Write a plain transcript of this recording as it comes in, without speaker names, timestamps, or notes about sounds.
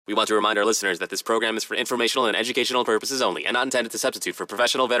We want to remind our listeners that this program is for informational and educational purposes only and not intended to substitute for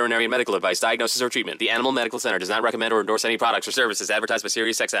professional veterinary medical advice, diagnosis, or treatment. The Animal Medical Center does not recommend or endorse any products or services advertised by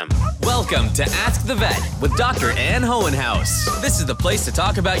SiriusXM. Welcome to Ask the Vet with Dr. Ann Hohenhaus. This is the place to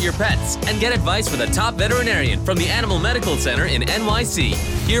talk about your pets and get advice with a top veterinarian from the Animal Medical Center in NYC.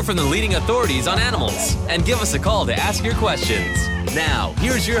 Hear from the leading authorities on animals and give us a call to ask your questions. Now,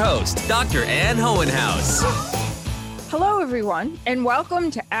 here's your host, Dr. Ann Hohenhaus. Hello, everyone, and welcome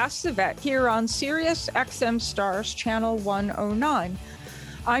to Ask the Vet here on SiriusXM Stars Channel 109.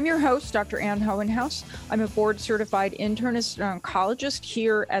 I'm your host, Dr. Ann Hohenhaus. I'm a board-certified internist and oncologist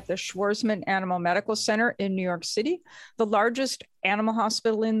here at the Schwarzman Animal Medical Center in New York City, the largest animal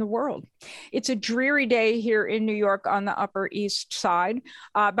hospital in the world. It's a dreary day here in New York on the Upper East Side,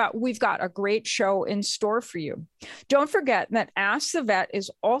 but we've got a great show in store for you. Don't forget that Ask the Vet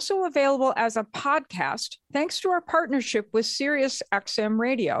is also available as a podcast thanks to our partnership with SiriusXM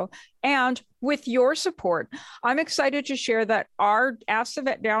Radio. And with your support, I'm excited to share that our Ask the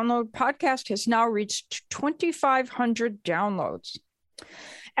Vet Download podcast has now reached 2,500 downloads.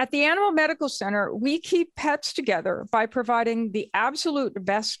 At the Animal Medical Center, we keep pets together by providing the absolute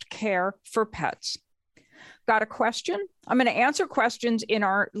best care for pets. Got a question? I'm going to answer questions in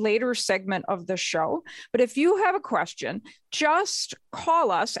our later segment of the show. But if you have a question, just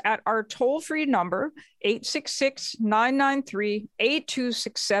call us at our toll-free number,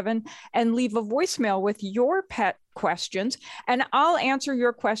 866-993-8267, and leave a voicemail with your pet questions, and I'll answer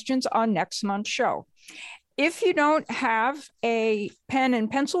your questions on next month's show. If you don't have a pen and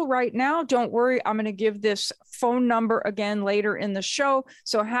pencil right now, don't worry. I'm going to give this phone number again later in the show,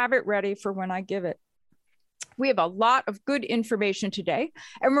 so have it ready for when I give it. We have a lot of good information today,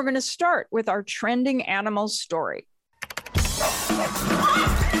 and we're going to start with our trending animals story. It's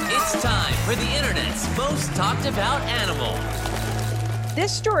time for the internet's most talked about animal.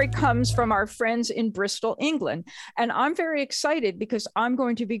 This story comes from our friends in Bristol, England, and I'm very excited because I'm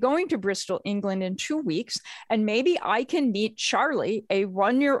going to be going to Bristol, England in 2 weeks, and maybe I can meet Charlie, a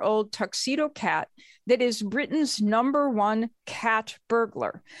 1-year-old tuxedo cat that is Britain's #1 cat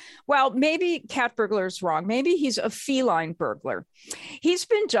burglar. Well, maybe cat burglar is wrong. Maybe he's a feline burglar. He's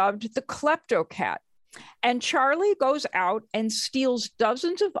been dubbed the klepto cat. And Charlie goes out and steals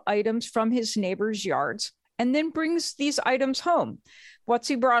dozens of items from his neighbors' yards and then brings these items home. What's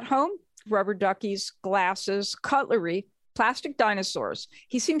he brought home? Rubber duckies, glasses, cutlery, plastic dinosaurs.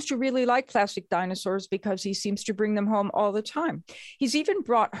 He seems to really like plastic dinosaurs because he seems to bring them home all the time. He's even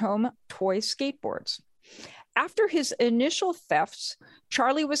brought home toy skateboards. After his initial thefts,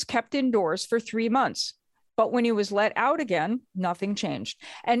 Charlie was kept indoors for 3 months. But when he was let out again, nothing changed.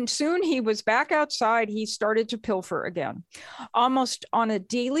 And soon he was back outside. He started to pilfer again. Almost on a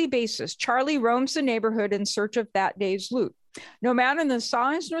daily basis, Charlie roams the neighborhood in search of that day's loot. No matter the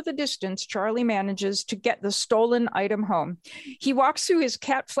size nor the distance, Charlie manages to get the stolen item home. He walks through his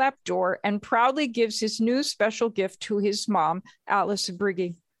cat flap door and proudly gives his new special gift to his mom, Alice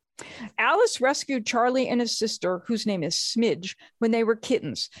Briggy. Alice rescued Charlie and his sister, whose name is Smidge, when they were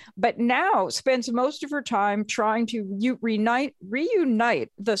kittens, but now spends most of her time trying to reunite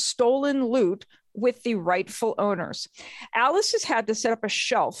the stolen loot with the rightful owners. Alice has had to set up a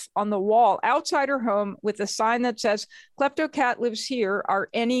shelf on the wall outside her home with a sign that says, "Klepto cat lives here. Are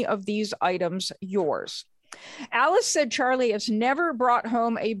any of these items yours?" Alice said Charlie has never brought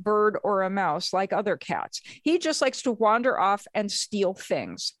home a bird or a mouse like other cats. He just likes to wander off and steal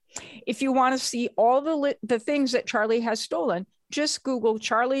things. If you want to see all the things that Charlie has stolen, just Google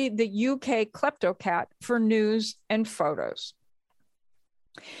Charlie the UK klepto cat for news and photos.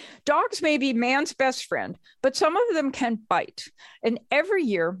 Dogs may be man's best friend, but some of them can bite. And every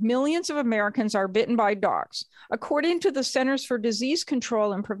year, millions of Americans are bitten by dogs. According to the Centers for Disease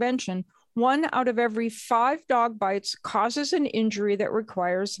Control and Prevention, 1 out of every 5 dog bites causes an injury that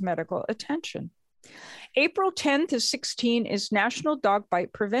requires medical attention. April 10 to 16 is National Dog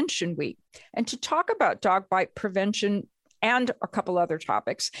Bite Prevention Week. And to talk about dog bite prevention and a couple other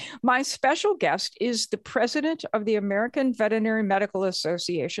topics, my special guest is the president of the American Veterinary Medical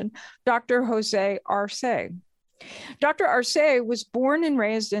Association, Dr. Jose Arce. Dr. Arce was born and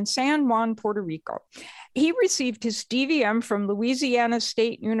raised in San Juan, Puerto Rico. He received his DVM from Louisiana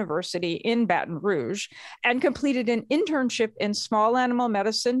State University in Baton Rouge and completed an internship in small animal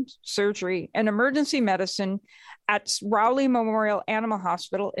medicine, surgery, and emergency medicine at Rowley Memorial Animal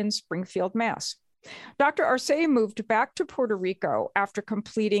Hospital in Springfield, Mass. Dr. Arce moved back to Puerto Rico after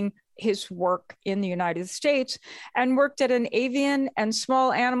completing his work in the United States and worked at an avian and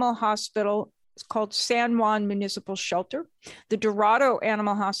small animal hospital called San Juan Municipal Shelter, the Dorado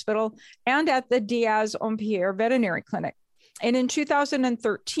Animal Hospital, and at the Diaz-Ompierre Veterinary Clinic. And in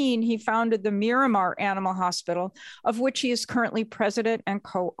 2013, he founded the Miramar Animal Hospital, of which he is currently president and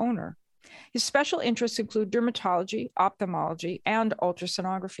co-owner. His special interests include dermatology, ophthalmology, and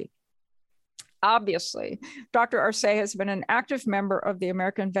ultrasonography. Obviously, Dr. Arce has been an active member of the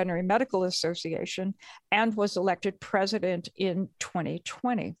American Veterinary Medical Association and was elected president in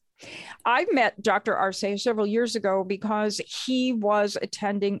 2020. I met Dr. Arce several years ago because he was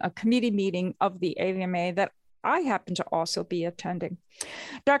attending a committee meeting of the AVMA that I happen to also be attending.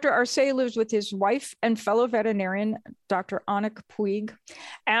 Dr. Arce lives with his wife and fellow veterinarian, Dr. Anik Puig,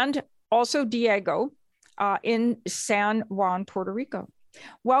 and also Diego in San Juan, Puerto Rico.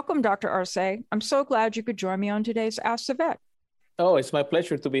 Welcome, Dr. Arce. I'm so glad you could join me on today's Ask the Vet. Oh, it's my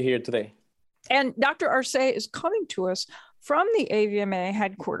pleasure to be here today. And Dr. Arce is coming to us from the AVMA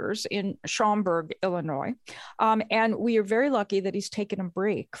headquarters in Schaumburg, Illinois. And we are very lucky that he's taken a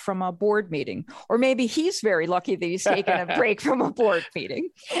break from a board meeting, or maybe he's very lucky that he's taken a break from a board meeting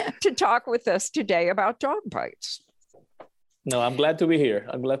to talk with us today about dog bites. No, I'm glad to be here.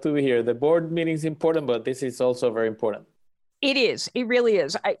 The board meeting is important, but this is also very important. It is. It really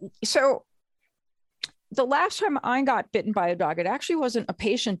is. So the last time I got bitten by a dog, it actually wasn't a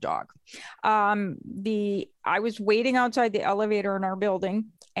patient dog. I was waiting outside the elevator in our building,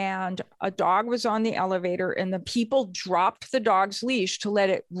 and a dog was on the elevator, and the people dropped the dog's leash to let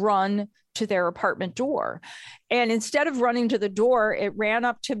it run to their apartment door. And instead of running to the door, it ran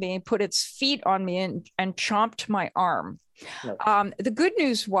up to me, put its feet on me, and chomped my arm. Nice. The good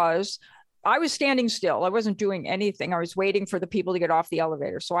news was, I was standing still. I wasn't doing anything. I was waiting for the people to get off the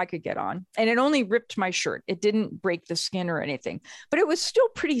elevator so I could get on. And it only ripped my shirt. It didn't break the skin or anything, but it was still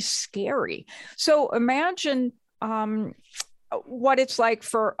pretty scary. So imagine what it's like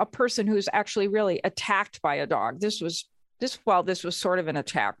for a person who's actually really attacked by a dog. This was sort of an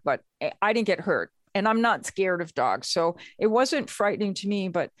attack, but I didn't get hurt. And I'm not scared of dogs. So it wasn't frightening to me.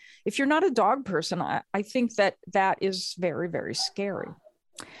 But if you're not a dog person, I think that is very, very scary.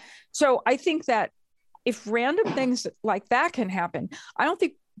 So I think that if random things like that can happen, I don't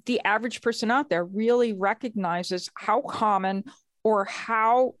think the average person out there really recognizes how common or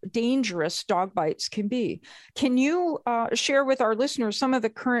how dangerous dog bites can be. Can you share with our listeners some of the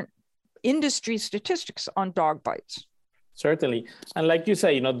current industry statistics on dog bites? Certainly. And like you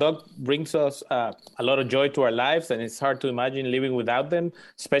say, dog brings us a lot of joy to our lives, and it's hard to imagine living without them,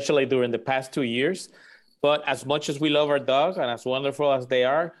 especially during the past 2 years. But as much as we love our dog and as wonderful as they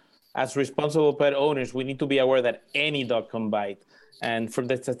are, as responsible pet owners, we need to be aware that any dog can bite. And from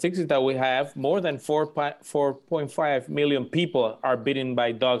the statistics that we have, more than 4.5 million people are bitten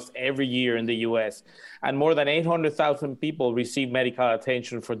by dogs every year in the U.S. And more than 800,000 people receive medical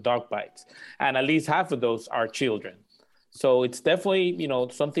attention for dog bites. And at least half of those are children. So it's definitely,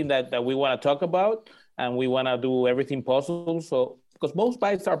 something that we want to talk about, and we want to do everything possible. So, because most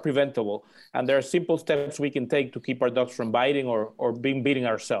bites are preventable, and there are simple steps we can take to keep our dogs from biting or being bitten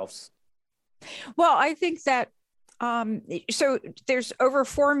ourselves. Well, I think that so there's over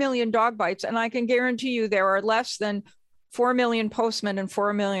 4 million dog bites, and I can guarantee you there are less than 4 million postmen and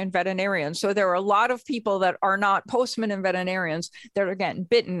 4 million veterinarians. So there are a lot of people that are not postmen and veterinarians that are getting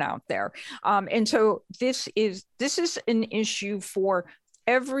bitten out there. And so this is an issue for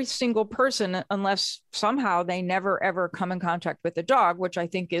every single person, unless somehow they never, ever come in contact with a dog, which I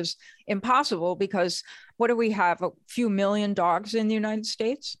think is impossible, because what do we have? A few million dogs in the United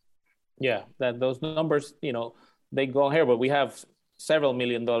States? Yeah, those numbers, they go here, but we have several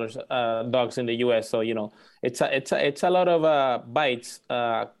million dogs in the U.S. So, it's a lot of bites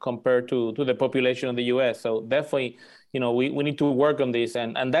compared to the population of the U.S. So definitely, we need to work on this.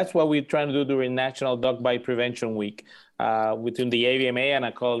 And that's what we're trying to do during National Dog Bite Prevention Week. Within the AVMA and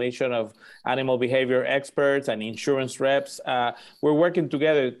a coalition of animal behavior experts and insurance reps, we're working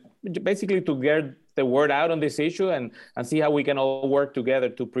together basically to get the word out on this issue and see how we can all work together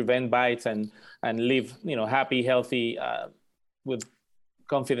to prevent bites and live, happy, healthy, with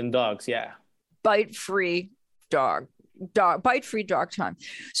confident dogs. Yeah. Bite-free dog time.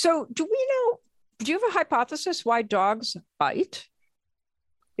 So do you have a hypothesis why dogs bite?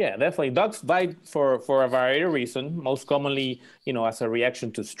 Yeah, definitely. Dogs bite for a variety of reasons, most commonly, as a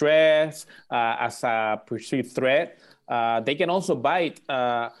reaction to stress, as a perceived threat. They can also bite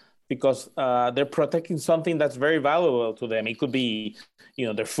because they're protecting something that's very valuable to them. It could be,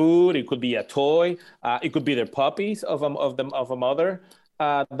 their food. It could be a toy. It could be their puppies of a mother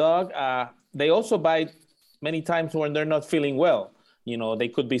dog. They also bite many times when they're not feeling well. They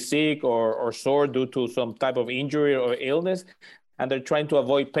could be sick or sore due to some type of injury or illness, and they're trying to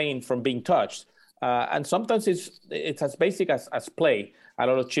avoid pain from being touched. And sometimes it's as basic as play. A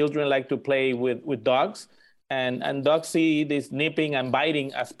lot of children like to play with dogs, And dogs see this nipping and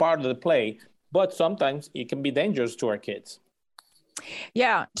biting as part of the play, but sometimes it can be dangerous to our kids.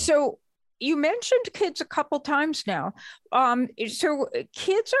 Yeah. So you mentioned kids a couple times now. So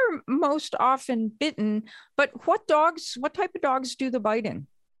kids are most often bitten, but what type of dogs do the biting?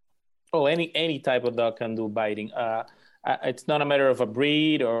 Oh, any type of dog can do biting. It's not a matter of a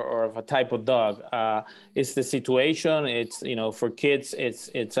breed or of a type of dog. It's the situation. It's, for kids, it's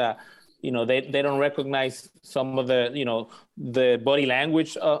they don't recognize some of the body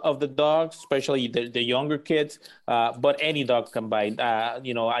language of the dogs, especially the younger kids. But any dog can bite.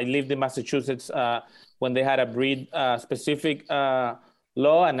 I lived in Massachusetts when they had a breed specific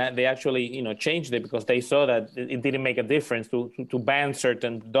law, and they actually changed it because they saw that it didn't make a difference to ban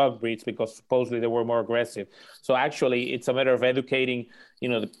certain dog breeds because supposedly they were more aggressive. So actually, it's a matter of educating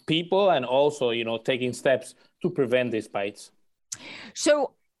the people and also taking steps to prevent these bites.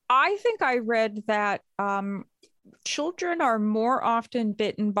 So I think I read that children are more often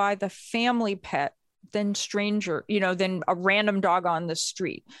bitten by the family pet than than a random dog on the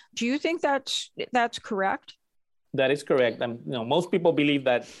street. Do you think that's correct? That is correct. And most people believe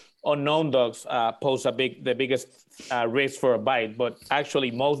that unknown dogs pose the biggest risk for a bite, but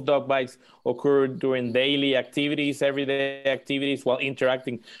actually most dog bites occur during daily activities, everyday activities, while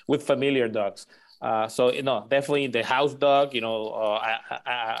interacting with familiar dogs. So definitely the house dog,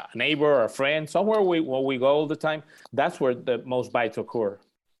 a neighbor or a friend, somewhere where we go all the time, that's where the most bites occur.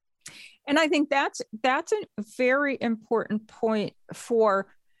 And I think that's a very important point for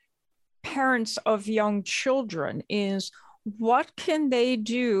parents of young children is what can they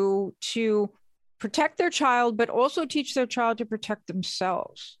do to protect their child, but also teach their child to protect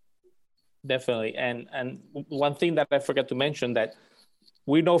themselves? Definitely. And one thing that I forgot to mention, that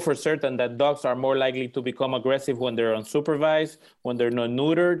we know for certain that dogs are more likely to become aggressive when they're unsupervised, when they're not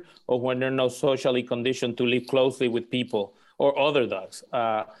neutered, or when they're not socially conditioned to live closely with people or other dogs.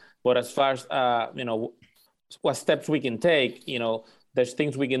 But as far as, what steps we can take, there's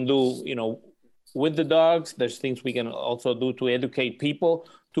things we can do, with the dogs. There's things we can also do to educate people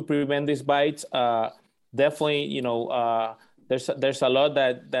to prevent these bites. Definitely, there's a lot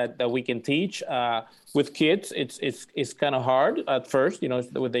that we can teach. With kids, it's kind of hard at first,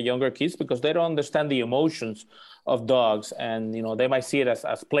 with the younger kids, because they don't understand the emotions of dogs, and they might see it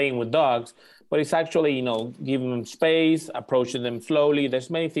as playing with dogs, but it's actually giving them space, approaching them slowly. There's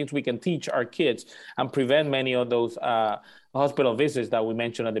many things we can teach our kids and prevent many of those hospital visits that we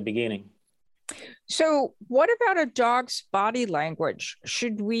mentioned at the beginning. So what about a dog's body language?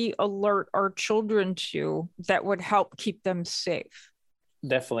 Should we alert our children to that would help keep them safe?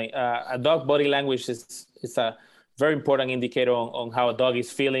 Definitely. A dog body language is a very important indicator on how a dog is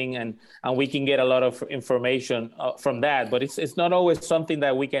feeling, and we can get a lot of information from that, but it's not always something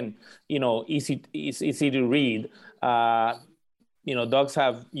that we can, easy to read. Dogs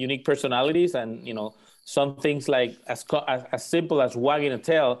have unique personalities, and, some things like as simple as wagging a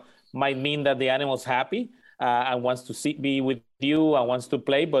tail might mean that the animal's happy and wants to be with you and wants to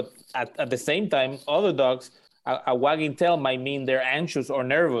play. But at the same time, other dogs, a wagging tail might mean they're anxious or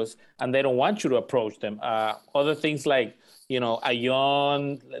nervous and they don't want you to approach them. Other things like, a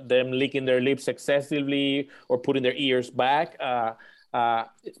yawn, them licking their lips excessively or putting their ears back,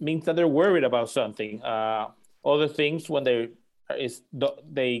 it means that they're worried about something. Other things, when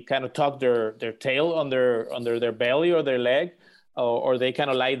they kind of tuck their tail under their belly or their leg, or they kind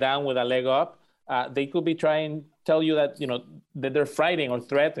of lie down with a leg up, they could be trying to tell you that, that they're frightened or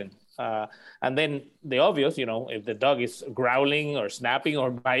threatened. And then the obvious, if the dog is growling or snapping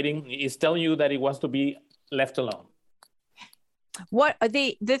or biting, it's telling you that it wants to be left alone. What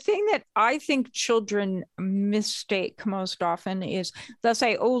the thing that I think children mistake most often is they'll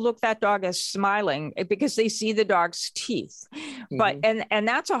say, "Oh, look, that dog is smiling," because they see the dog's teeth. Mm-hmm. But and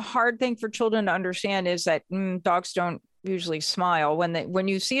that's a hard thing for children to understand, is that dogs don't usually smile. When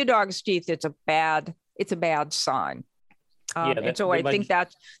you see a dog's teeth, it's a bad sign. And so I think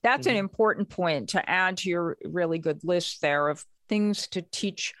that's mm-hmm. an important point to add to your really good list there of things to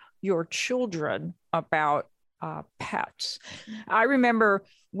teach your children about pets. I remember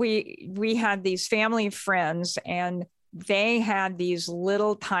we had these family friends, and they had these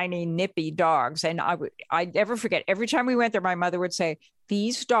little tiny nippy dogs. And I'd never forget, every time we went there, my mother would say,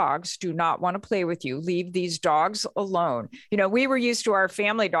 "These dogs do not want to play with you. Leave these dogs alone." We were used to our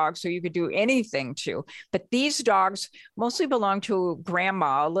family dogs, so you could do anything to. But these dogs mostly belonged to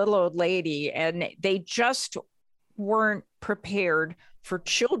grandma, a little old lady, and they just weren't prepared for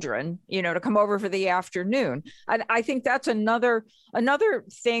children, to come over for the afternoon. And I think that's another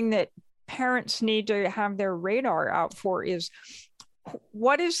thing that parents need to have their radar out for, is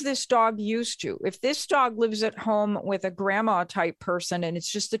what is this dog used to? If this dog lives at home with a grandma type person and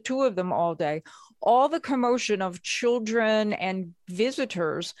it's just the two of them all day, all the commotion of children and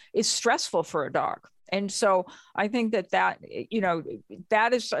visitors is stressful for a dog. And so I think that that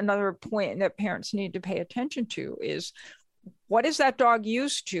is another point that parents need to pay attention to is what is that dog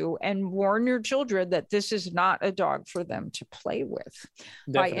used to, and warn your children that this is not a dog for them to play with.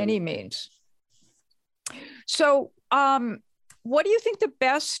 Definitely. By any means. So, what do you think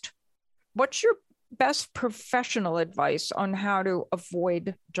what's your best professional advice on how to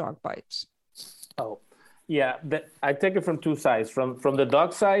avoid dog bites? Oh, yeah, I take it from two sides. From the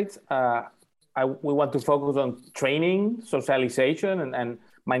dog side, we want to focus on training, socialization, and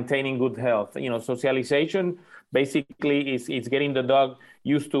maintaining good health. Socialization basically is getting the dog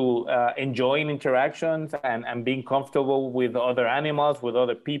used to enjoying interactions and being comfortable with other animals, with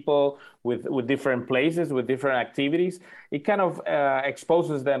other people, with different places, with different activities. It kind of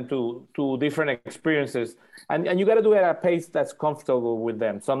exposes them to different experiences. And you got to do it at a pace that's comfortable with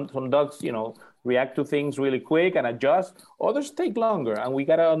them. Some dogs, react to things really quick and adjust. Others take longer, and we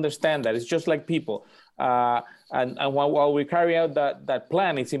got to understand that. It's just like people. And while we carry out that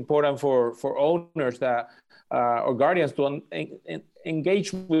plan, it's important for owners or guardians to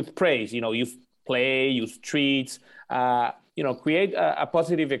engage with praise. Use play, use treats. Create a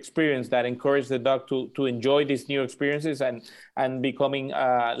positive experience that encourages the dog to enjoy these new experiences and becoming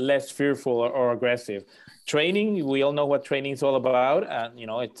less fearful or aggressive. Training, we all know what training is all about. I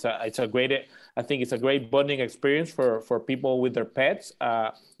think it's a great bonding experience for people with their pets.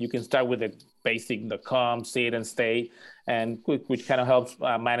 You can start with the calm, sit and stay, and which kind of helps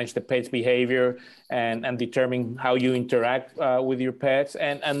manage the pet's behavior and determine how you interact with your pets.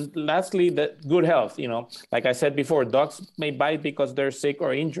 And lastly, the good health. Like I said before, dogs may bite because they're sick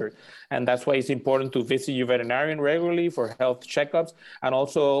or injured. And that's why it's important to visit your veterinarian regularly for health checkups. And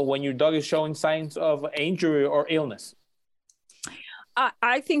also when your dog is showing signs of injury or illness.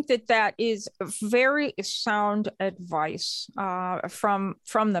 I think that is very sound advice from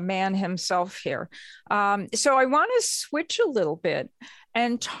the man himself here. So I want to switch a little bit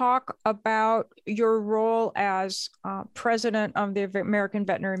and talk about your role as president of the American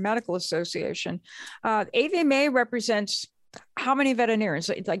Veterinary Medical Association. AVMA represents how many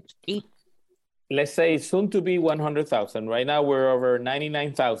veterinarians? Like 8? Let's say soon to be 100,000. Right now we're over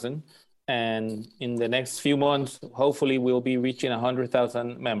 99,000. And in the next few months, hopefully we'll be reaching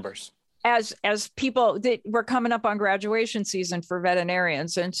 100,000 members. As people, we're coming up on graduation season for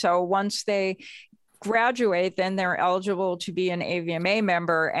veterinarians. And so once they graduate, then they're eligible to be an AVMA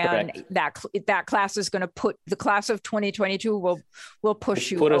member. And that class is going to put the class of 2022 will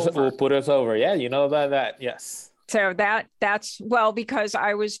push you over. Will put us over. Yeah, you know that, yes. So that's because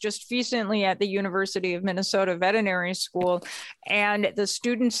I was just recently at the University of Minnesota Veterinary School, and the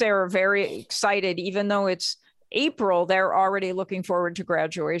students there are very excited. Even though it's April, they're already looking forward to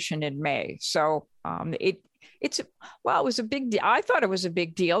graduation in May. So it was a big deal. I thought it was a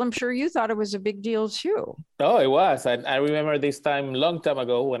big deal. I'm sure you thought it was a big deal too. Oh, it was. I remember this time, long time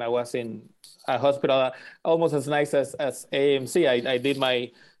ago, when I was in a hospital, almost as nice as AMC. I did my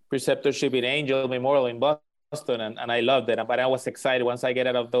preceptorship in Angel Memorial in Boston. And I loved it, but I was excited once I get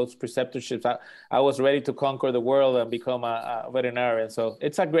out of those preceptorships. I was ready to conquer the world and become a veterinarian. So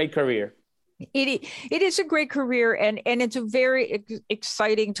it's a great career. It is a great career, and it's a very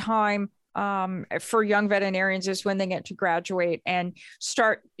exciting time for young veterinarians is when they get to graduate and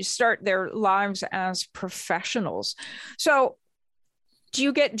start their lives as professionals. So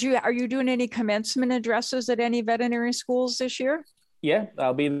are you doing any commencement addresses at any veterinary schools this year? Yeah,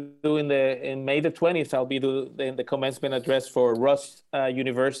 I'll be doing in May the 20th, I'll be doing the commencement address for Rush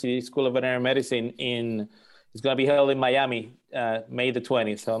University School of Veterinary Medicine it's going to be held in Miami, May the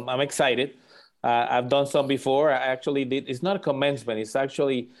 20th. So I'm excited. I've done some before. I actually did, it's not a commencement. It's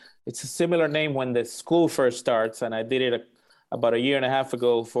a similar name when the school first starts. And I did it about a year and a half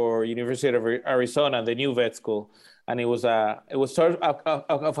ago for University of Arizona, the new vet school. And it was sort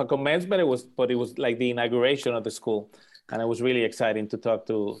of a commencement. But it was like the inauguration of the school. And it was really exciting to talk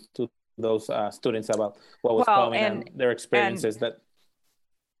to those students about what was coming and their experiences. That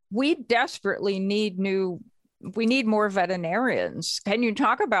we desperately need more veterinarians. Can you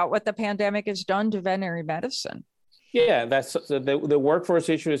talk about what the pandemic has done to veterinary medicine? Yeah, that's the workforce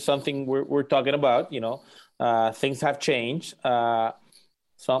issue is something we're talking about. Things have changed.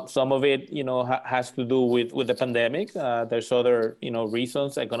 Some of it, has to do with the pandemic. There's other,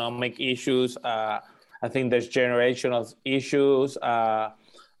 reasons, economic issues. I think there's generational issues.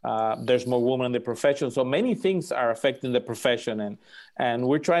 There's more women in the profession. So many things are affecting the profession. And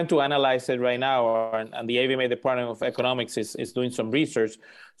we're trying to analyze it right now. And the AVMA Department of Economics is doing some research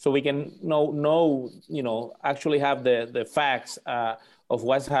so we can actually have the facts of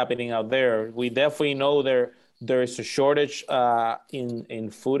what's happening out there. We definitely know there is a shortage in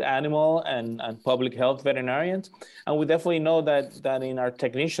food animal and public health veterinarians. And we definitely know that in our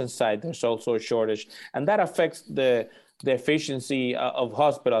technician side, there's also a shortage. And that affects the efficiency of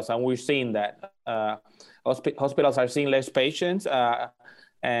hospitals. And we're seeing that. Hospitals are seeing less patients.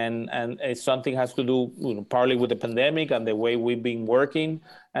 And it's something has to do partly with the pandemic and the way we've been working.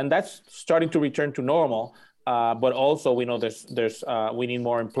 And that's starting to return to normal. But also we know we need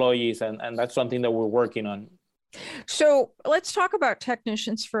more employees, and that's something that we're working on. So let's talk about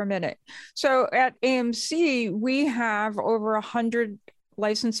technicians for a minute. So at AMC, we have over 100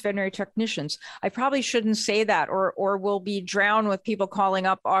 licensed veterinary technicians. I probably shouldn't say that, or we'll be drowned with people calling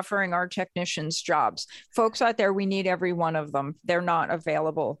up offering our technicians jobs. Folks out there, we need every one of them. They're not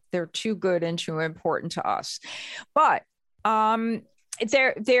available. They're too good and too important to us. But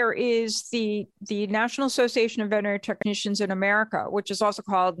there is the National Association of Veterinary Technicians in America, which is also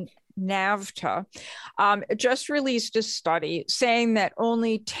called NAVTA, just released a study saying that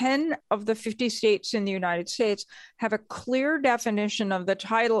only 10 of the 50 states in the United States have a clear definition of the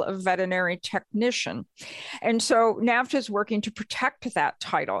title of veterinary technician. And so NAVTA is working to protect that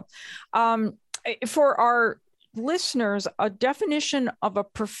title. For our listeners, a definition of a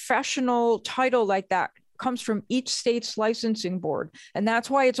professional title like that comes from each state's licensing board. And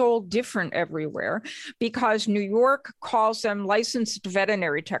that's why it's all different everywhere, because New York calls them licensed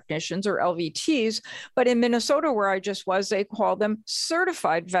veterinary technicians, or LVTs, but in Minnesota, where I just was, they call them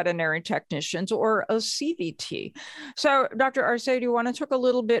certified veterinary technicians, or a CVT. So Dr. Arce, do you want to talk a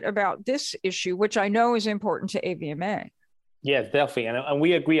little bit about this issue, which I know is important to AVMA? Yes, definitely. And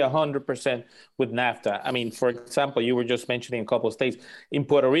we agree 100% with NAVTA. I mean, for example, you were just mentioning a couple of states. In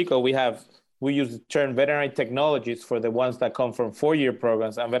Puerto Rico, we use the term veterinary technologists for the ones that come from 4-year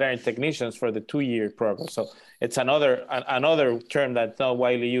programs, and veterinary technicians for the 2-year programs. So it's another term that's not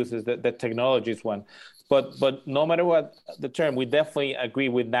widely used, is the technologist one. But no matter what the term, we definitely agree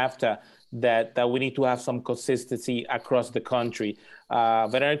with NAVTA that we need to have some consistency across the country.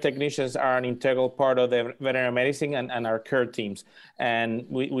 Veterinary technicians are an integral part of the veterinary medicine and our care teams. And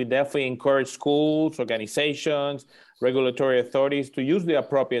we definitely encourage schools, organizations, regulatory authorities to use the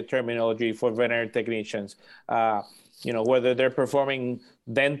appropriate terminology for veterinary technicians. Whether they're performing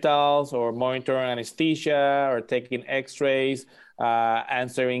dentals or monitoring anesthesia or taking x-rays,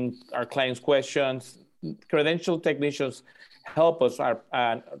 answering our clients' questions. Credentialed technicians help us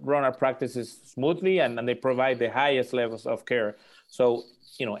run our practices smoothly, and they provide the highest levels of care. So,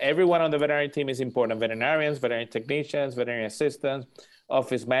 everyone on the veterinary team is important. Veterinarians, veterinary technicians, veterinary assistants,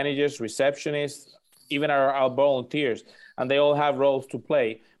 office managers, receptionists, even our volunteers, and they all have roles to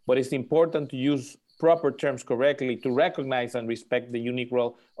play. But it's important to use proper terms correctly to recognize and respect the unique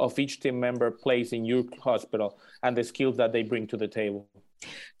role of each team member plays in your hospital and the skills that they bring to the table.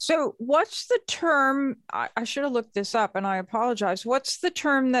 So what's the term, I should have looked this up and I apologize, what's the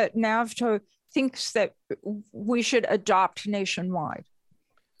term that NAVTA thinks that we should adopt nationwide?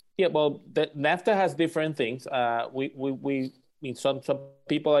 Yeah, well, NAVTA has different things. Some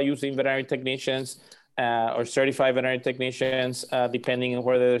people are using veterinary technicians or certified veterinary technicians, depending on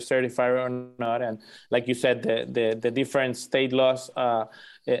whether they're certified or not. And like you said, the different state laws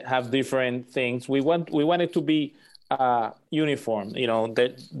have different things. We want it to be uniform.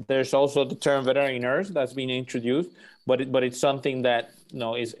 There's also the term veterinary nurse that's been introduced, but it's something that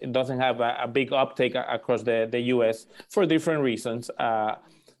it doesn't have a big uptake across the U.S. for different reasons.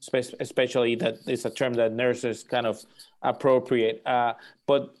 Especially that it's a term that nurses kind of appropriate.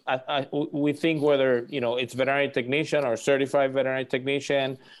 But we think whether it's veterinary technician or certified veterinary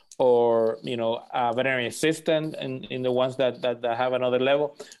technician, or a veterinary assistant, in the ones that have another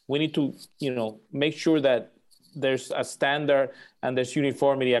level, we need to make sure that there's a standard and there's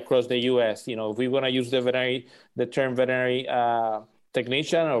uniformity across the U.S. If we want to use the term veterinary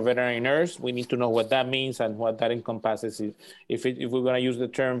technician or veterinary nurse, we need to know what that means and what that encompasses. If we're going to use the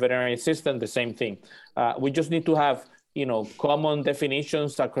term veterinary assistant, the same thing. We just need to have common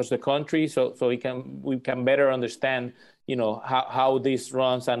definitions across the country, so we can better understand how this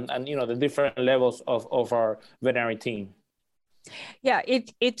runs and the different levels of our veterinary team. Yeah,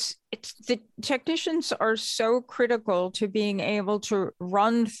 it's the technicians are so critical to being able to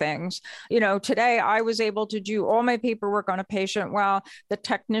run things. Today I was able to do all my paperwork on a patient while the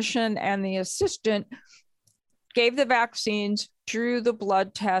technician and the assistant gave the vaccines, drew the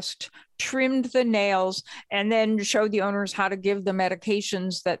blood test, trimmed the nails, and then showed the owners how to give the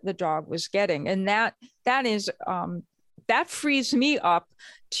medications that the dog was getting. And that frees me up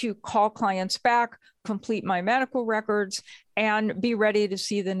to call clients back, complete my medical records, and be ready to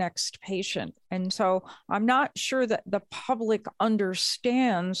see the next patient. And so I'm not sure that the public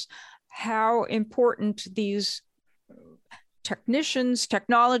understands how important these technicians,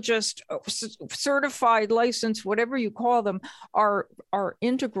 technologists, certified, licensed, whatever you call them, are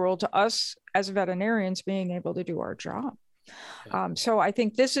integral to us as veterinarians being able to do our job. So I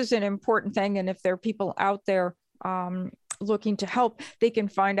think this is an important thing. And if there are people out there looking to help, they can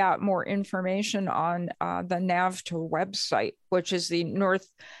find out more information on the NAVTA website, which is the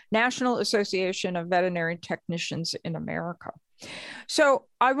National Association of Veterinary Technicians in America. So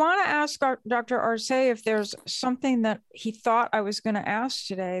I want to ask Dr. Arce if there's something that he thought I was going to ask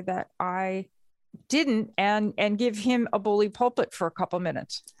today that I didn't, and give him a bully pulpit for a couple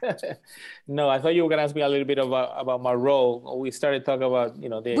minutes. No, I thought you were going to ask me a little bit about my role. We started talking about,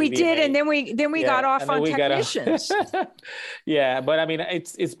 the we AVMA. did, and then we got off on technicians. Yeah, but I mean,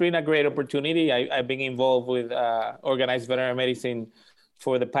 it's been a great opportunity. I've been involved with organized veterinary medicine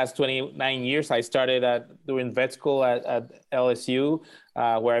for the past 29 years. I started during vet school at LSU,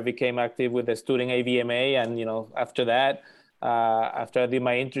 where I became active with the student AVMA. And, after that, after I did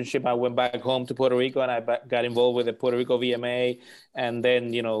my internship, I went back home to Puerto Rico and I got involved with the Puerto Rico VMA. And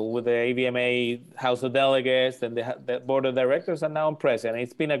then, with the AVMA House of Delegates and the board of directors, and now I'm president.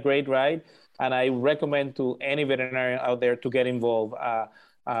 It's been a great ride. And I recommend to any veterinarian out there to get involved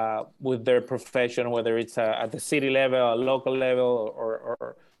with their profession, whether it's at the city level, a local level,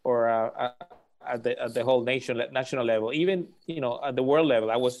 or at the whole national level, even at the world level.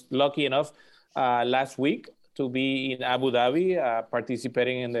 I was lucky enough last week to be in Abu Dhabi,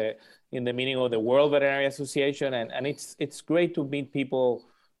 participating in the meeting of the World Veterinary Association, and it's great to meet people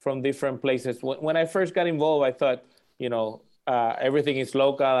from different places. When I first got involved, I thought everything is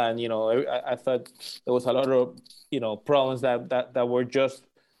local, and I thought there was a lot of problems that were just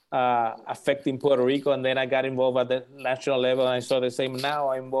affecting Puerto Rico, and then I got involved at the national level, and I saw the same. Now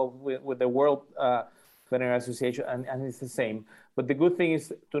I'm involved with the World Veterinary Association, and it's the same. But the good thing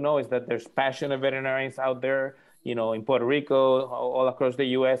is to know is that there's passionate veterinarians out there, in Puerto Rico, all across the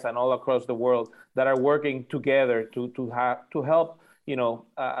U.S. and all across the world that are working together to help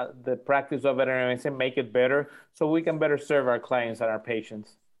the practice of veterinary medicine, make it better, so we can better serve our clients and our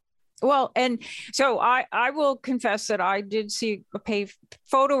patients. Well, and so I will confess that I did see a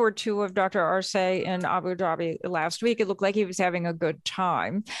photo or two of Dr. Arce in Abu Dhabi last week. It looked like he was having a good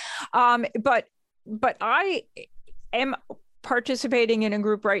time. But I am participating in a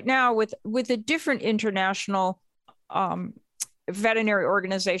group right now with a different international veterinary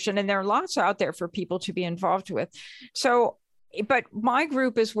organization, and there are lots out there for people to be involved with. So, but my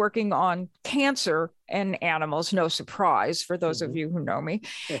group is working on cancer in animals, no surprise for those of you who know me.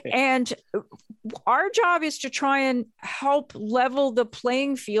 And our job is to try and help level the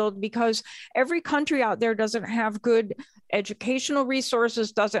playing field, because every country out there doesn't have good educational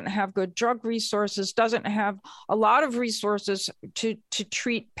resources, doesn't have good drug resources, doesn't have a lot of resources to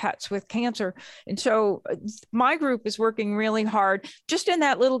treat pets with cancer. And so my group is working really hard just in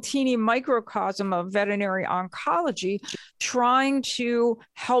that little teeny microcosm of veterinary oncology, trying to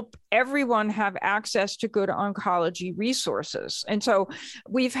help everyone have access to good oncology resources. And so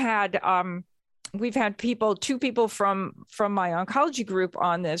we've had two people from my oncology group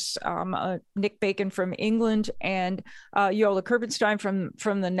on this, Nick Bacon from England and Yola Kerbenstein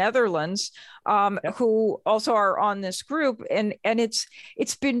from the Netherlands, who also are on this group. And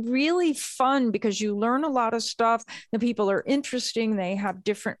it's been really fun because you learn a lot of stuff. The people are interesting. They have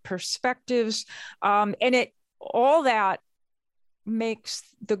different perspectives. And all that makes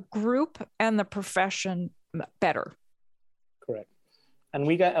the group and the profession better. Correct. And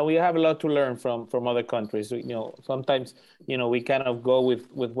we have a lot to learn from other countries. Sometimes we kind of go with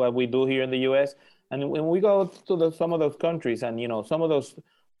what we do here in the U.S. and when we go to some of those countries, and some of those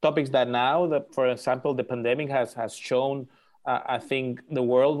topics that now, for example, the pandemic has shown, I think, the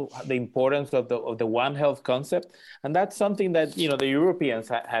world the importance of the One Health concept, and that's something that the Europeans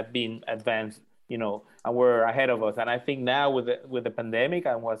have been advanced, and we're ahead of us. And I think now with the pandemic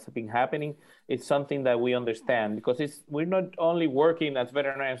and what's been happening, it's something that we understand, because we're not only working as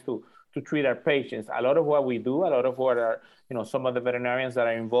veterinarians to treat our patients. A lot of what we do, a lot of what are, some of the veterinarians that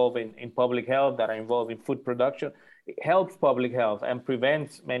are involved in public health, that are involved in food production, it helps public health and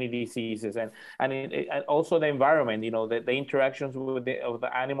prevents many diseases, and also the environment, the interactions with the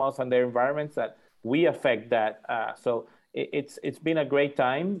animals and their environments, that we affect that. So it's been a great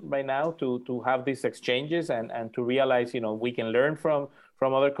time right now to have these exchanges and to realize, we can learn from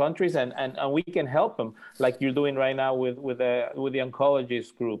other countries and we can help them like you're doing right now with the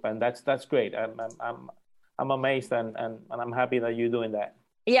oncologist group. And that's great. I'm amazed and I'm happy that you're doing that.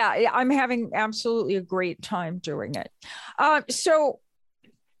 Yeah, I'm having absolutely a great time doing it. So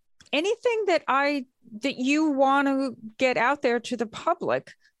anything that you want to get out there to the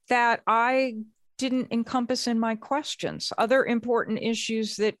public that I didn't encompass in my questions, other important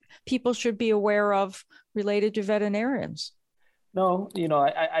issues that people should be aware of related to veterinarians? No,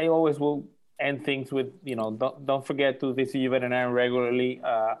 I always will end things with, don't forget to visit your veterinarian regularly.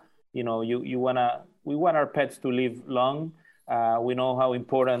 We want our pets to live long. We know how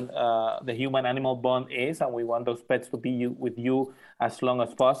important the human-animal bond is, and we want those pets to be with you as long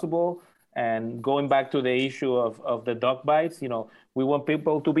as possible. And going back to the issue of the dog bites, we want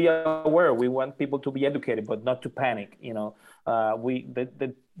people to be aware. We want people to be educated, but not to panic.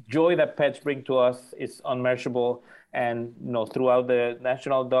 The joy that pets bring to us is unmeasurable. And throughout the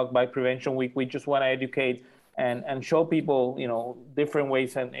National Dog Bite Prevention Week, we just want to educate and show people, different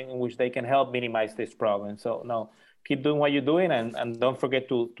ways in which they can help minimize this problem. So no, keep doing what you're doing, and don't forget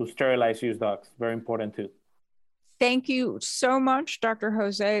to sterilize used dogs. Very important too. Thank you so much, Dr.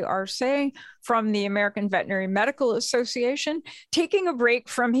 Jose Arce from the American Veterinary Medical Association, taking a break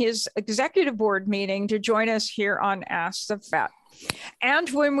from his executive board meeting to join us here on Ask the Vet. And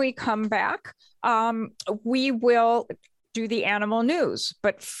when we come back, we will do the animal news.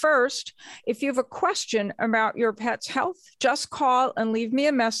 But first, if you have a question about your pet's health, just call and leave me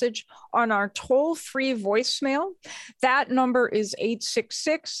a message on our toll-free voicemail. That number is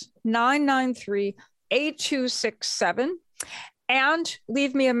 866-993-8267, and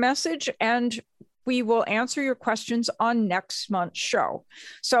leave me a message and we will answer your questions on next month's show.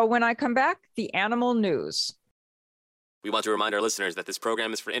 So when I come back, the animal news. We want to remind our listeners that this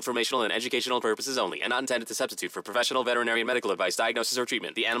program is for informational and educational purposes only and not intended to substitute for professional veterinary medical advice, diagnosis, or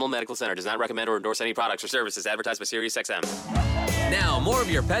treatment. The Animal Medical Center does not recommend or endorse any products or services advertised by SiriusXM. Now, more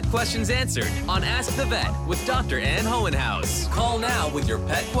of your pet questions answered on Ask the Vet with Dr. Ann Hohenhaus. Call now with your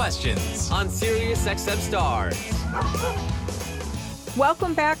pet questions on SiriusXM Stars.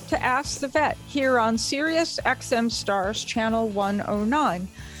 Welcome back to Ask the Vet here on SiriusXM Stars Channel 109.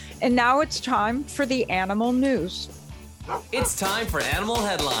 And now it's time for the animal news. It's time for Animal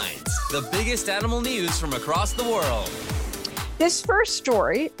Headlines, the biggest animal news from across the world. This first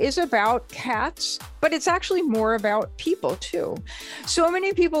story is about cats, but it's actually more about people too. So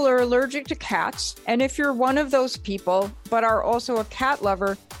many people are allergic to cats, and if you're one of those people, but are also a cat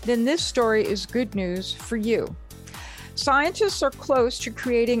lover, then this story is good news for you. Scientists are close to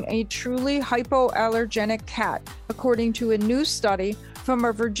creating a truly hypoallergenic cat, according to a new study from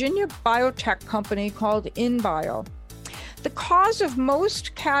a Virginia biotech company called InBio. The cause of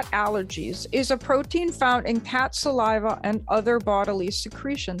most cat allergies is a protein found in cat saliva and other bodily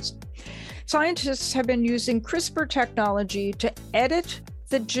secretions. Scientists have been using CRISPR technology to edit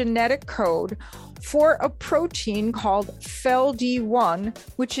the genetic code for a protein called FeLD1,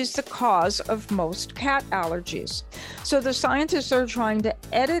 which is the cause of most cat allergies. So the scientists are trying to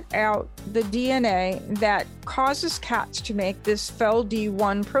edit out the DNA that causes cats to make this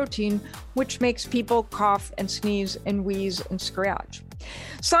FeLD1 protein, which makes people cough and sneeze and wheeze and scratch.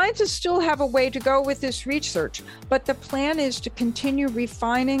 Scientists still have a way to go with this research, but the plan is to continue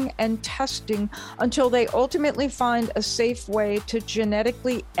refining and testing until they ultimately find a safe way to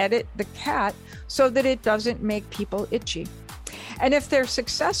genetically edit the cat so that it doesn't make people itchy. And if they're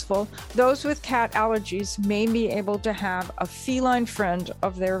successful, those with cat allergies may be able to have a feline friend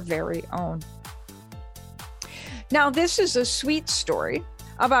of their very own. Now, this is a sweet story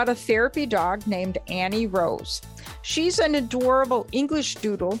about a therapy dog named Annie Rose. She's an adorable English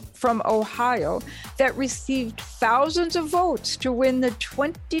doodle from Ohio that received thousands of votes to win the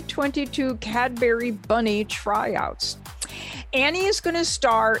 2022 Cadbury Bunny tryouts. Annie is going to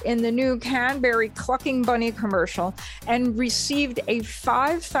star in the new Cadbury Clucking Bunny commercial and received a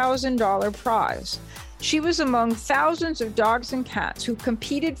 $5,000 prize. She was among thousands of dogs and cats who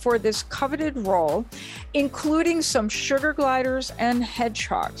competed for this coveted role, including some sugar gliders and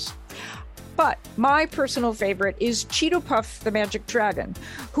hedgehogs. But my personal favorite is Cheeto Puff the Magic Dragon,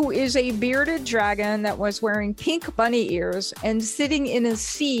 who is a bearded dragon that was wearing pink bunny ears and sitting in a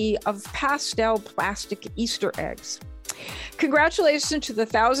sea of pastel plastic Easter eggs. Congratulations to the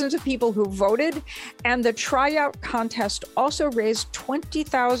thousands of people who voted, and the tryout contest also raised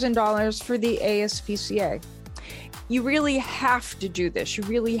 $20,000 for the ASPCA. You really have to do this. You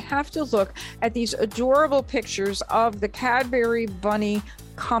really have to look at these adorable pictures of the Cadbury Bunny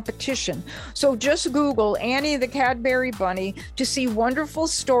competition. So just Google Annie the Cadbury Bunny to see wonderful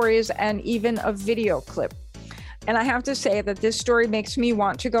stories and even a video clip. And I have to say that this story makes me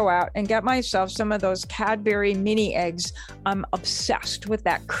want to go out and get myself some of those Cadbury mini eggs. I'm obsessed with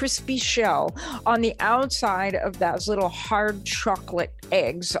that crispy shell on the outside of those little hard chocolate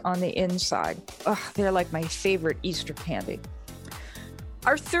eggs on the inside. Ugh, they're like my favorite Easter candy.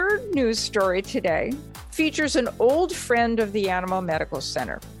 Our third news story today features an old friend of the Animal Medical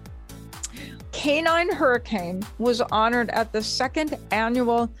Center. Canine Hurricane was honored at the second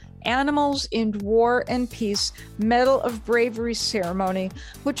annual Animals in War and Peace Medal of Bravery ceremony,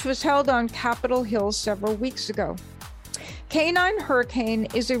 which was held on Capitol Hill several weeks ago. Canine Hurricane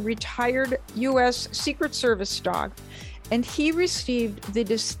is a retired U.S. Secret Service dog, and he received the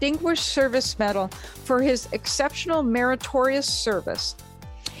Distinguished Service Medal for his exceptional meritorious service.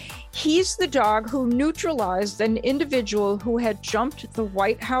 He's the dog who neutralized an individual who had jumped the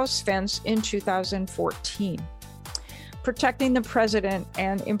White House fence in 2014. Protecting the president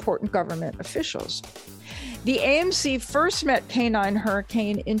and important government officials. The AMC first met Canine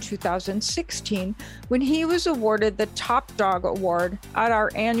Hurricane in 2016 when he was awarded the Top Dog Award at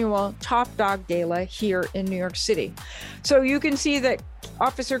our annual Top Dog Gala here in New York City. So you can see that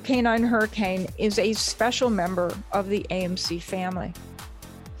Officer Canine Hurricane is a special member of the AMC family.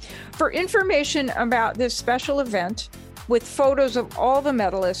 For information about this special event, with photos of all the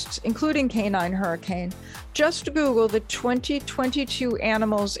medalists, including Canine Hurricane, just Google the 2022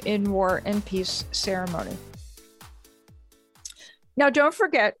 Animals in War and Peace ceremony. Now, don't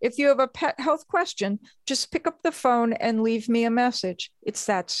forget, if you have a pet health question, just pick up the phone and leave me a message. It's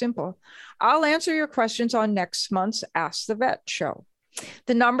that simple. I'll answer your questions on next month's Ask the Vet show.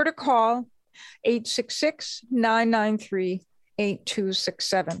 The number to call,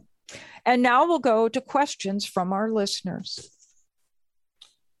 866-993-8267. And now we'll go to questions from our listeners.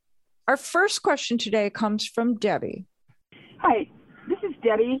 Our first question today comes from Debbie. Hi, this is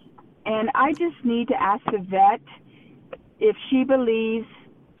Debbie, and I just need to ask the vet if she believes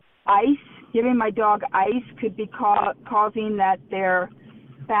giving my dog ice could be causing that their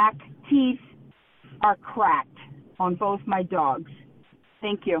back teeth are cracked on both my dogs.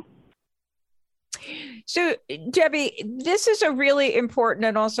 Thank you. So, Debbie, this is a really important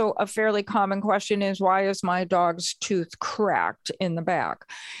and also a fairly common question is, why is my dog's tooth cracked in the back?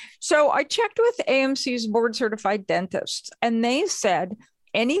 So I checked with AMC's board certified dentists, and they said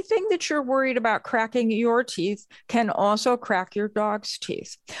anything that you're worried about cracking your teeth can also crack your dog's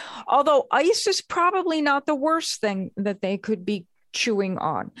teeth. Although ice is probably not the worst thing that they could be chewing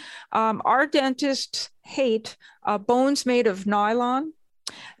on. Our dentists hate bones made of nylon.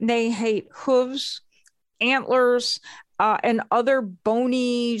 They hate hooves, antlers, and other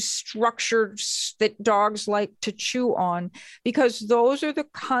bony structures that dogs like to chew on, because those are the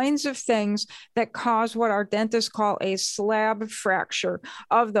kinds of things that cause what our dentists call a slab fracture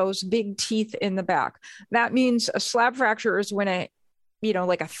of those big teeth in the back. That means a slab fracture is when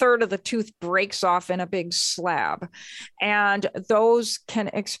like a third of the tooth breaks off in a big slab, and those can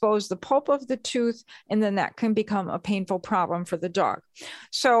expose the pulp of the tooth, and then that can become a painful problem for the dog.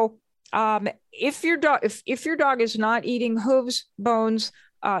 So if your dog is not eating hooves, bones,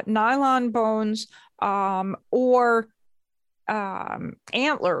 nylon bones, or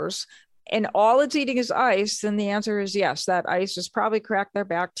antlers, and all it's eating is ice, then the answer is yes, that ice has probably cracked their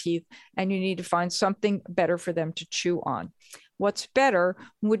back teeth, and you need to find something better for them to chew on. What's better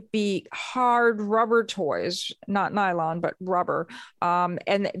would be hard rubber toys, not nylon, but rubber.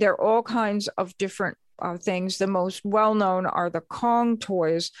 And there are all kinds of different things. The most well-known are the Kong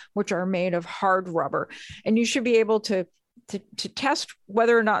toys, which are made of hard rubber. And you should be able to test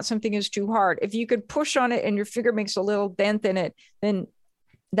whether or not something is too hard. If you could push on it and your finger makes a little dent in it, then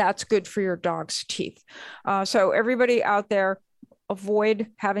that's good for your dog's teeth. So everybody out there,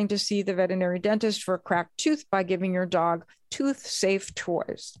 avoid having to see the veterinary dentist for a cracked tooth by giving your dog tooth-safe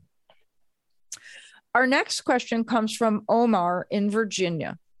toys. Our next question comes from Omar in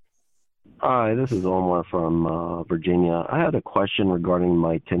Virginia. Hi, this is Omar from Virginia. I had a question regarding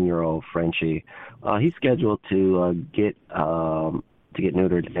my 10-year-old Frenchie. He's scheduled to get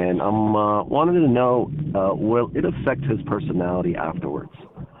neutered, and I'm wanted to know, will it affect his personality afterwards,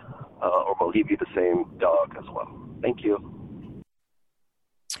 or will he be the same dog as well? Thank you.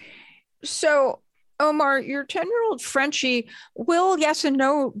 So, Omar, your 10-year-old Frenchie will, yes and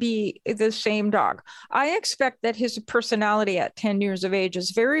no, be the same dog. I expect that his personality at 10 years of age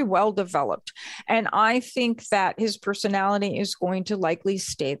is very well developed. And I think that his personality is going to likely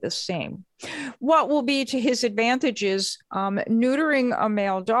stay the same. What will be to his advantage is neutering a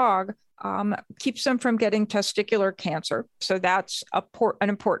male dog keeps them from getting testicular cancer. So that's an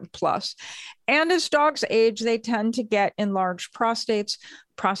important plus. And as dogs age, they tend to get enlarged prostates,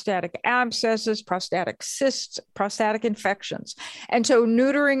 prostatic abscesses, prostatic cysts, prostatic infections. And so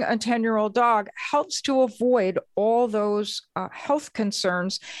neutering a 10-year-old dog helps to avoid all those health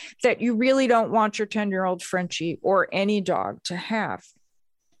concerns that you really don't want your 10-year-old Frenchie or any dog to have.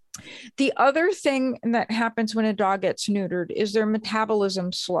 The other thing that happens when a dog gets neutered is their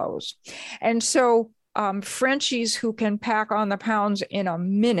metabolism slows. And so Frenchies who can pack on the pounds in a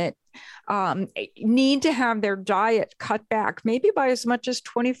minute need to have their diet cut back, maybe by as much as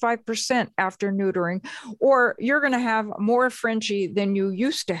 25% after neutering, or you're going to have more Frenchie than you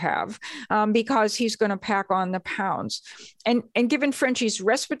used to have because he's going to pack on the pounds. And given Frenchie's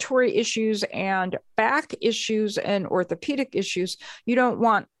respiratory issues and back issues and orthopedic issues, you don't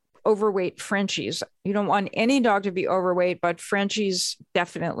want overweight Frenchies. You don't want any dog to be overweight, but Frenchies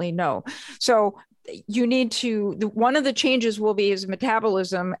definitely no. So you need to, one of the changes will be his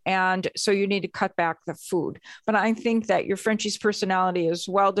metabolism. And so you need to cut back the food. But I think that your Frenchie's personality is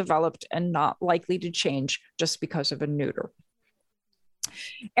well developed and not likely to change just because of a neuter.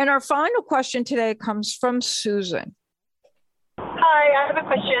 And our final question today comes from Susan. Hi, I have a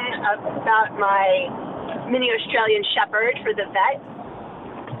question about my mini Australian Shepherd for the vet.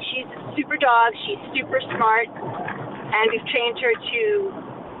 She's a super dog. She's super smart. And we've trained her to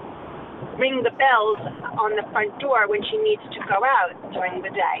ring the bells on the front door when she needs to go out during the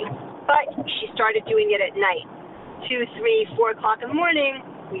day. But she started doing it at night. 2, 3, 4 o'clock in the morning,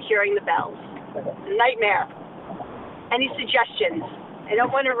 we're hearing the bells. Nightmare. Any suggestions? I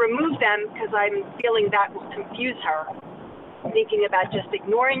don't want to remove them because I'm feeling that will confuse her. I'm thinking about just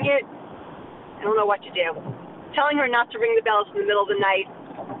ignoring it. I don't know what to do. Telling her not to ring the bells in the middle of the night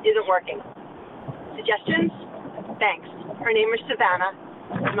isn't working. Suggestions? Thanks. Her name is Savannah.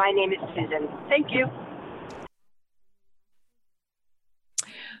 My name is Susan. Thank you.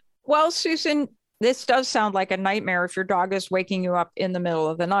 Well, Susan, this does sound like a nightmare if your dog is waking you up in the middle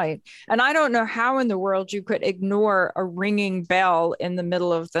of the night. And I don't know how in the world you could ignore a ringing bell in the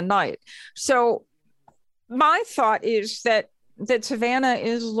middle of the night. So my thought is that Savannah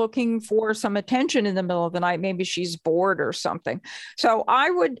is looking for some attention in the middle of the night. Maybe she's bored or something. So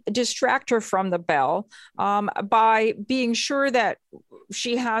I would distract her from the bell by being sure that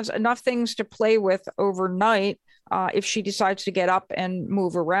she has enough things to play with overnight if she decides to get up and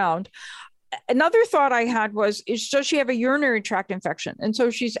move around. Another thought I had was, does she have a urinary tract infection? And so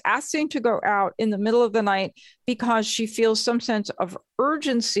she's asking to go out in the middle of the night because she feels some sense of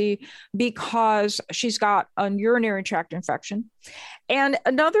urgency because she's got a urinary tract infection. And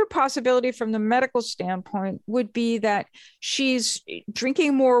another possibility from the medical standpoint would be that she's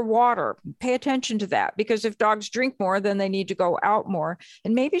drinking more water. Pay attention to that, because if dogs drink more, then they need to go out more.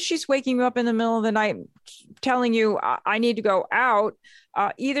 And maybe she's waking you up in the middle of the night telling you, I need to go out,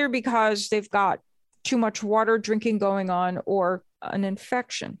 either because they've got too much water drinking going on or an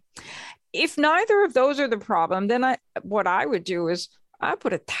infection. If neither of those are the problem, then what I would do is I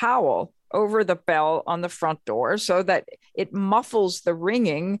put a towel over the bell on the front door so that it muffles the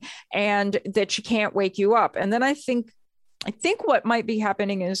ringing and that she can't wake you up. And then I think what might be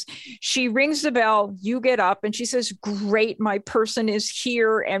happening is she rings the bell, you get up, and she says, great, my person is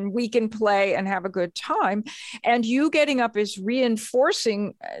here and we can play and have a good time. And you getting up is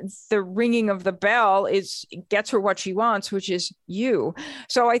reinforcing the ringing of the bell, gets her what she wants, which is you.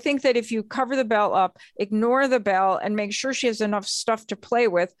 So I think that if you cover the bell up, ignore the bell, and make sure she has enough stuff to play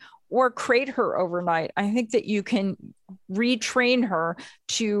with, or crate her overnight, I think that you can retrain her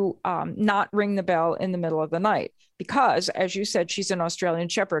to not ring the bell in the middle of the night. Because, as you said, she's an Australian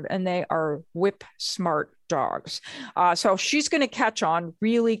Shepherd and they are whip smart dogs. So she's going to catch on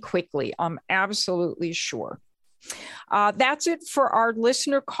really quickly. I'm absolutely sure. That's it for our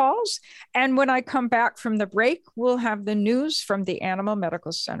listener calls. And when I come back from the break, we'll have the news from the Animal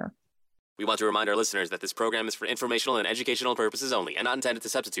Medical Center. We want to remind our listeners that this program is for informational and educational purposes only and not intended to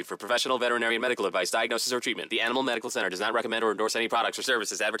substitute for professional veterinary medical advice, diagnosis, or treatment. The Animal Medical Center does not recommend or endorse any products or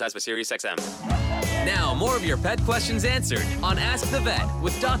services advertised by SiriusXM. Now, more of your pet questions answered on Ask the Vet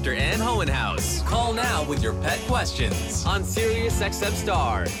with Dr. Ann Hohenhaus. Call now with your pet questions on SiriusXM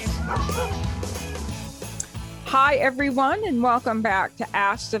Stars. Hi, everyone, and welcome back to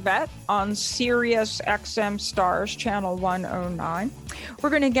Ask the Vet on Sirius XM Stars, Channel 109. We're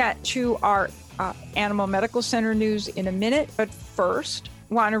going to get to our Animal Medical Center news in a minute, but first,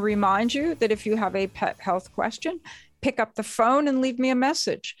 want to remind you that if you have a pet health question, pick up the phone and leave me a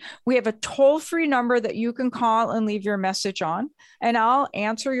message. We have a toll-free number that you can call and leave your message on, and I'll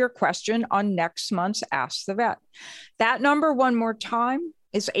answer your question on next month's Ask the Vet. That number, one more time,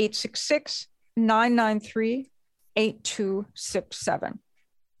 is 866-993-8267.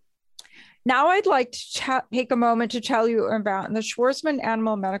 Now I'd like to take a moment to tell you about the Schwarzman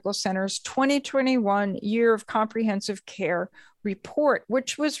Animal Medical Center's 2021 Year of Comprehensive Care report,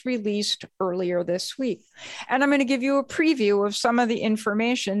 which was released earlier this week. And I'm going to give you a preview of some of the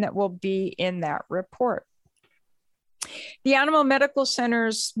information that will be in that report. The Animal Medical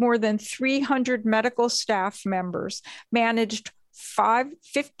Center's more than 300 medical staff members managed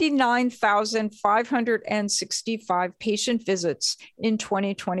 59,565 patient visits in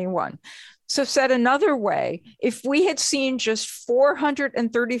 2021. So said another way, if we had seen just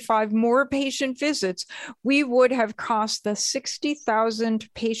 435 more patient visits, we would have crossed the 60,000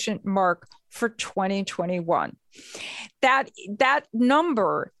 patient mark for 2021. That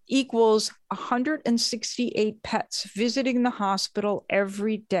number equals 168 pets visiting the hospital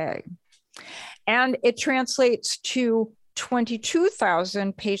every day. And it translates to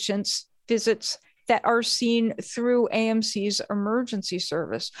 22,000 patients visits that are seen through AMC's emergency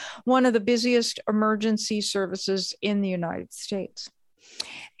service, one of the busiest emergency services in the United States.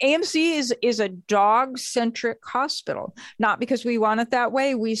 AMC is a dog-centric hospital, not because we want it that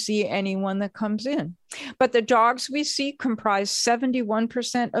way. We see anyone that comes in, but the dogs we see comprise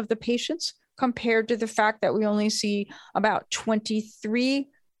 71% of the patients, compared to the fact that we only see about 23%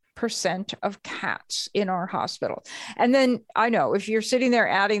 of cats in our hospital. And then I know if you're sitting there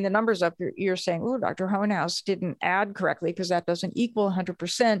adding the numbers up, you're saying, oh, Dr. Hohenhaus didn't add correctly because that doesn't equal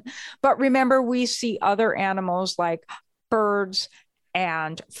 100%. But remember, we see other animals like birds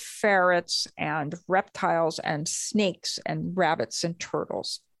and ferrets and reptiles and snakes and rabbits and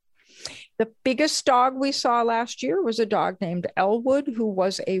turtles. The biggest dog we saw last year was a dog named Elwood, who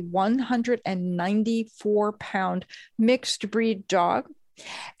was a 194-pound mixed breed dog.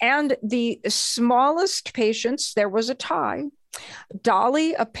 And the smallest patients, there was a tie.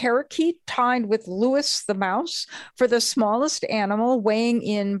 Dolly, a parakeet, tied with Lewis the mouse for the smallest animal, weighing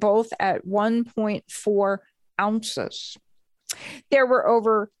in both at 1.4 ounces. There were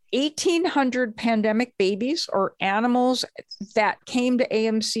over 1,800 pandemic babies or animals that came to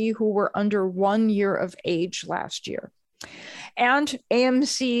AMC who were under 1 year of age last year. And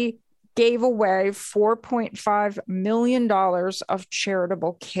AMC gave away $4.5 million of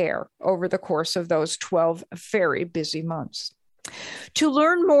charitable care over the course of those 12 very busy months. To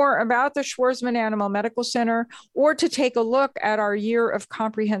learn more about the Schwarzman Animal Medical Center or to take a look at our Year of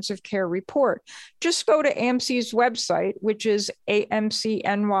Comprehensive Care report, just go to AMC's website, which is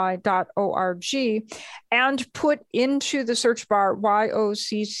amcny.org, and put into the search bar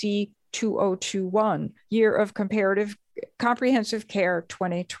YOCC 2021, Year of Comprehensive Care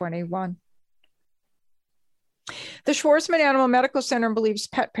 2021. The Schwarzman Animal Medical Center believes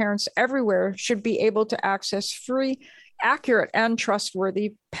pet parents everywhere should be able to access free, accurate, and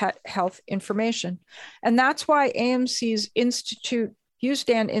trustworthy pet health information. And that's why AMC's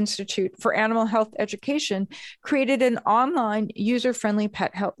USDAN Institute for Animal Health Education created an online user-friendly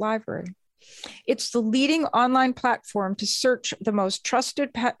pet health library. It's the leading online platform to search the most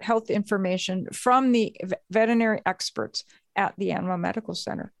trusted pet health information from the veterinary experts at the Animal Medical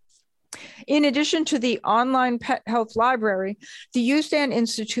Center. In addition to the online pet health library, the USDAN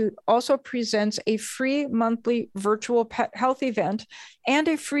Institute also presents a free monthly virtual pet health event and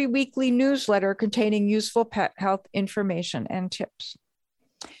a free weekly newsletter containing useful pet health information and tips.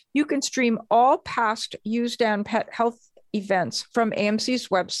 You can stream all past USDAN pet health events from AMC's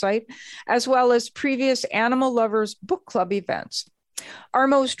website, as well as previous Animal Lovers Book Club events. Our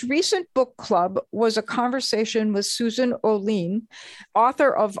most recent book club was a conversation with Susan Olien,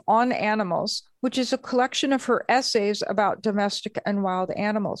 author of On Animals, which is a collection of her essays about domestic and wild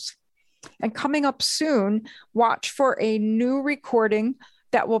animals. And coming up soon, watch for a new recording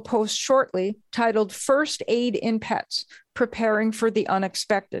that will post shortly titled First Aid in Pets, Preparing for the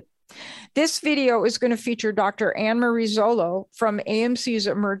Unexpected. This video is going to feature Dr. Anne-Marie Zolo from AMC's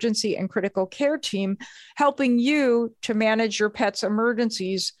Emergency and Critical Care team, helping you to manage your pet's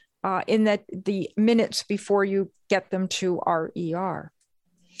emergencies in the minutes before you get them to our ER.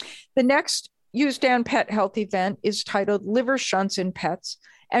 The next USDAN Pet Health event is titled Liver Shunts in Pets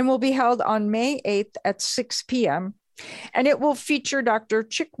and will be held on May 8th at 6 p.m. And it will feature Dr.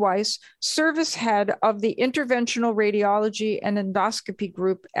 Chick Weiss, service head of the Interventional Radiology and Endoscopy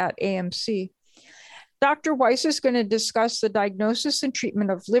Group at AMC. Dr. Weiss is going to discuss the diagnosis and treatment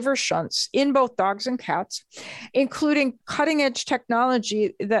of liver shunts in both dogs and cats, including cutting-edge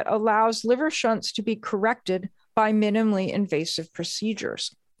technology that allows liver shunts to be corrected by minimally invasive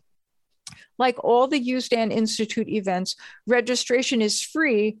procedures. Like all the USDAN Institute events, registration is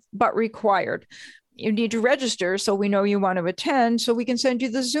free but required. You need to register so we know you want to attend, so we can send you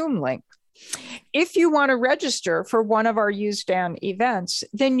the Zoom link. If you want to register for one of our USDAN events,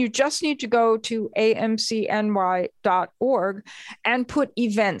 then you just need to go to amcny.org and put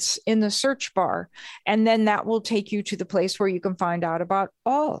events in the search bar. And then that will take you to the place where you can find out about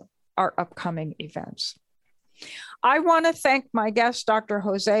all our upcoming events. I want to thank my guest, Dr.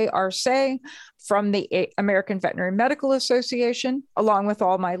 Jose Arce from the American Veterinary Medical Association, along with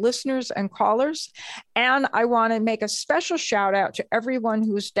all my listeners and callers. And I want to make a special shout out to everyone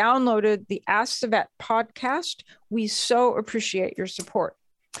who has downloaded the Ask the Vet podcast. We so appreciate your support.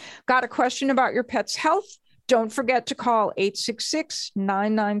 Got a question about your pet's health? Don't forget to call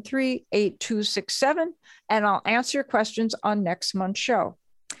 866-993-8267, and I'll answer your questions on next month's show.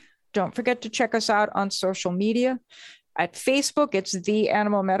 Don't forget to check us out on social media. At Facebook, it's The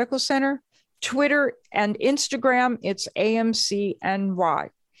Animal Medical Center. Twitter and Instagram, it's AMCNY.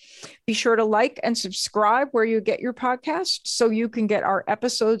 Be sure to like and subscribe where you get your podcast so you can get our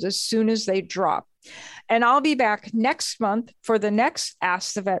episodes as soon as they drop. And I'll be back next month for the next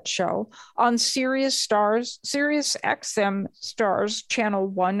Ask the Vet show on Sirius XM Stars Channel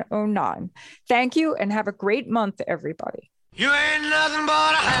 109. Thank you and have a great month, everybody. You ain't nothing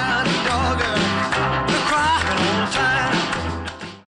but a hound dog, crying all the time.